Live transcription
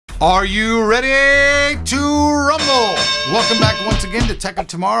Are you ready to rumble? Welcome back once again to Tech of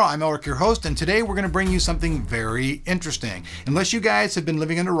Tomorrow. I'm Elric, your host, and today we're going to bring you something very interesting. Unless you guys have been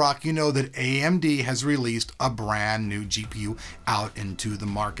living under a rock, you know that AMD has released a brand new GPU out into the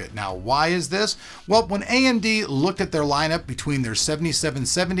market. Now, why is this? Well, when AMD looked at their lineup between their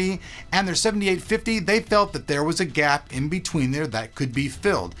 7770 and their 7850, they felt that there was a gap in between there that could be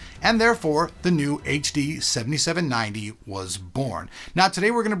filled, and therefore the new HD 7790 was born. Now,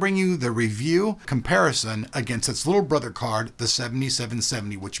 today we're going to bring you the review comparison against its little brother card, the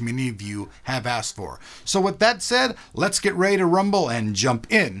 7770, which many of you have asked for. So with that said, let's get ready to rumble and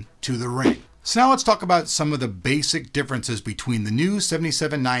jump in to the ring. So now let's talk about some of the basic differences between the new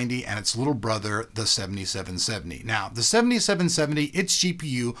 7790 and its little brother, the 7770. Now, the 7770, its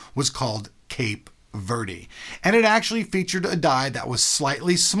GPU was called Cape Verde, and it actually featured a die that was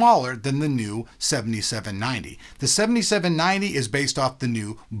slightly smaller than the new 7790. The 7790 is based off the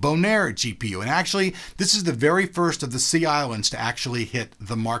new Bonaire GPU, and actually this is the very first of the Sea Islands to actually hit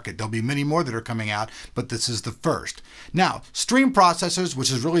the market. There'll be many more that are coming out, but this is the first. Now, stream processors,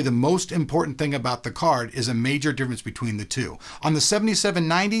 which is really the most important thing about the card, is a major difference between the two. On the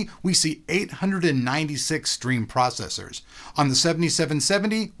 7790, we see 896 stream processors. On the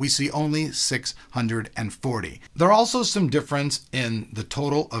 7770, we see only 640. There are also some difference in the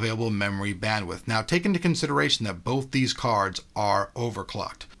total available memory bandwidth. Now, take into consideration that both these cards are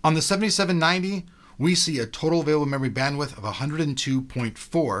overclocked. On the 7790, we see a total available memory bandwidth of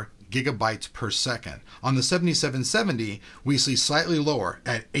 102.4 gigabytes per second. On the 7770, we see slightly lower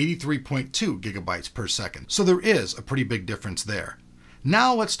at 83.2 gigabytes per second. So there is a pretty big difference there.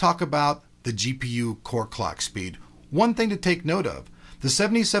 Now let's talk about the GPU core clock speed. One thing to take note of, the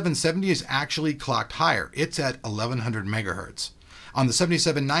 7770 is actually clocked higher. It's at 1100 megahertz. On the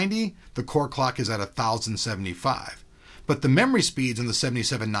 7790, the core clock is at 1075. But the memory speeds on the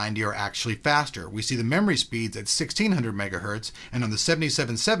 7790 are actually faster. We see the memory speeds at 1600 megahertz, and on the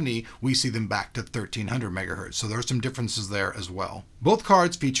 7770, we see them back to 1300 megahertz. So there are some differences there as well. Both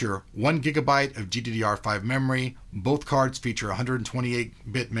cards feature 1 gigabyte of GDDR5 memory. Both cards feature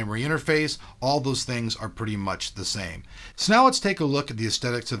 128-bit memory interface. All those things are pretty much the same. So now let's take a look at the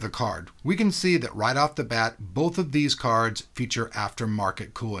aesthetics of the card. We can see that right off the bat, both of these cards feature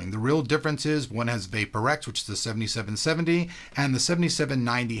aftermarket cooling. The real difference is one has Vapor-X, which is the 7770, and the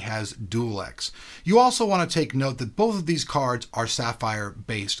 7790 has Dual-X. You also want to take note that both of these cards are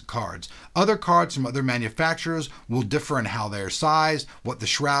Sapphire-based cards. Other cards from other manufacturers will differ in how they're sized, what the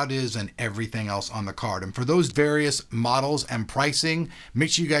shroud is, and everything else on the card. And for those various models and pricing, make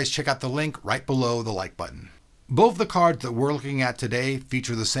sure you guys check out the link right below the like button. Both the cards that we're looking at today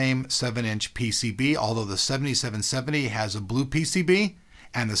feature the same 7-inch PCB, although the 7770 has a blue PCB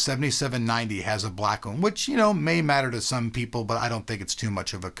and the 7790 has a black one, which, you know, may matter to some people, but I don't think it's too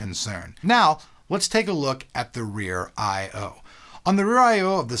much of a concern. Now, let's take a look at the rear I/O. On the rear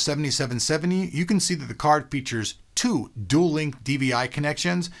I/O of the 7770, you can see that the card features two dual-link DVI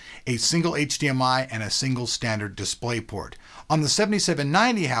connections, a single HDMI, and a single standard display port. On the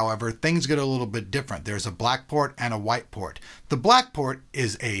 7790, however, things get a little bit different. There's a black port and a white port. The black port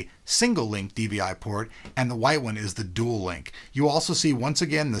is a single-link DVI port, and the white one is the dual-link. You also see, once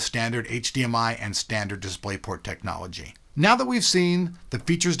again, the standard HDMI and standard display port technology. Now that we've seen the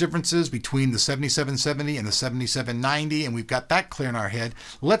features differences between the 7770 and the 7790, and we've got that clear in our head,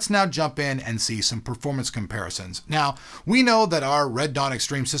 let's now jump in and see some performance comparisons. Now, we know that our Red Dawn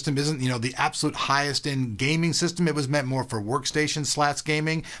Extreme system isn't, the absolute highest in gaming system. It was meant more for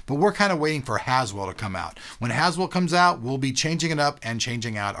workstation/gaming, but we're kind of waiting for Haswell to come out. When Haswell comes out, we'll be changing it up and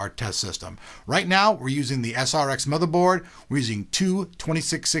changing out our test system. Right now, we're using the SRX motherboard. We're using two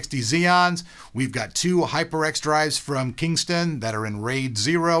 2660 Xeons. We've got two HyperX drives from Kingston that are in RAID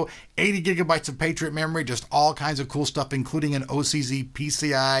 0, 80 gigabytes of Patriot memory, just all kinds of cool stuff, including an OCZ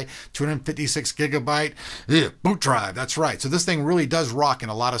PCI 256 gigabyte boot drive. That's right. So this thing really does rock in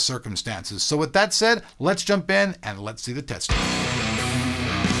a lot of circumstances. So with that said, let's jump in and let's see the testing.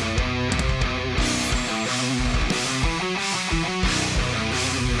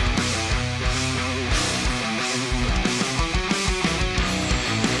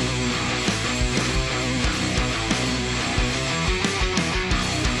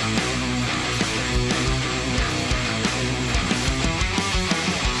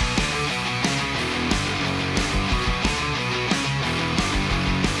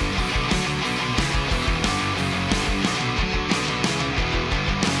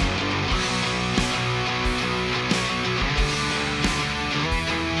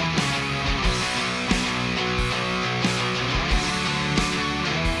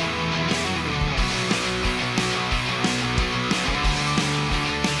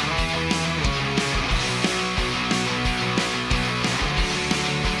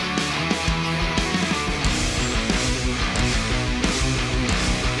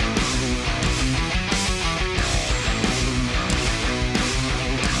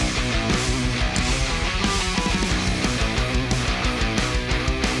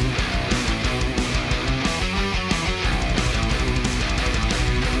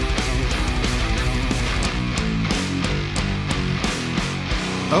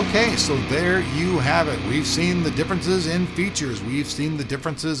 Okay, so there you have it. We've seen the differences in features, we've seen the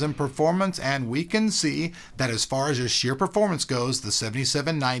differences in performance, and we can see that as far as just sheer performance goes, the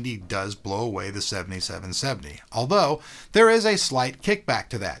 7790 does blow away the 7770. Although, there is a slight kickback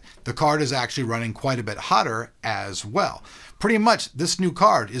to that. The card is actually running quite a bit hotter as well. Pretty much, this new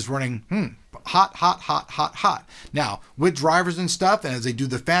card is running, hot, hot, hot, hot, hot. Now, with drivers and stuff, and as they do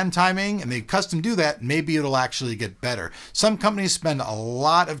the fan timing and they custom do that, maybe it'll actually get better. Some companies spend a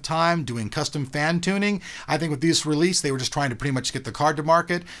lot of time doing custom fan tuning. I think with this release, they were just trying to pretty much get the card to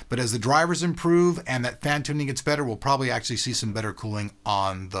market, but as the drivers improve and that fan tuning gets better, we'll probably actually see some better cooling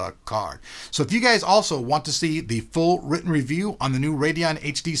on the card. So if you guys also want to see the full written review on the new Radeon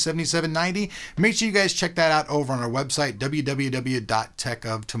HD 7790, make sure you guys check that out over on our website,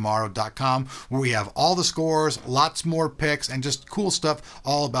 www.techoftomorrow.com, where we have all the scores, lots more picks, and just cool stuff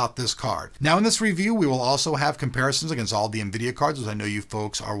all about this card. Now in this review, we will also have comparisons against all the NVIDIA cards, as I know you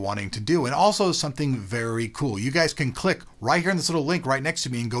folks are wanting to do, and also something very cool. You guys can click right here in this little link right next to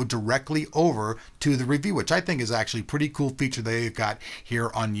me and go directly over to the review, which I think is actually a pretty cool feature they've got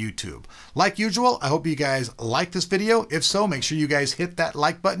here on YouTube. Like usual, I hope you guys like this video. If so, make sure you guys hit that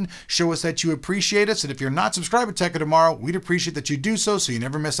like button, show us that you appreciate us, and if you're not subscribed to Tech of Tomorrow, we'd appreciate that you do so you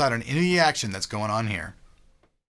never miss out on any of the action that's going on here.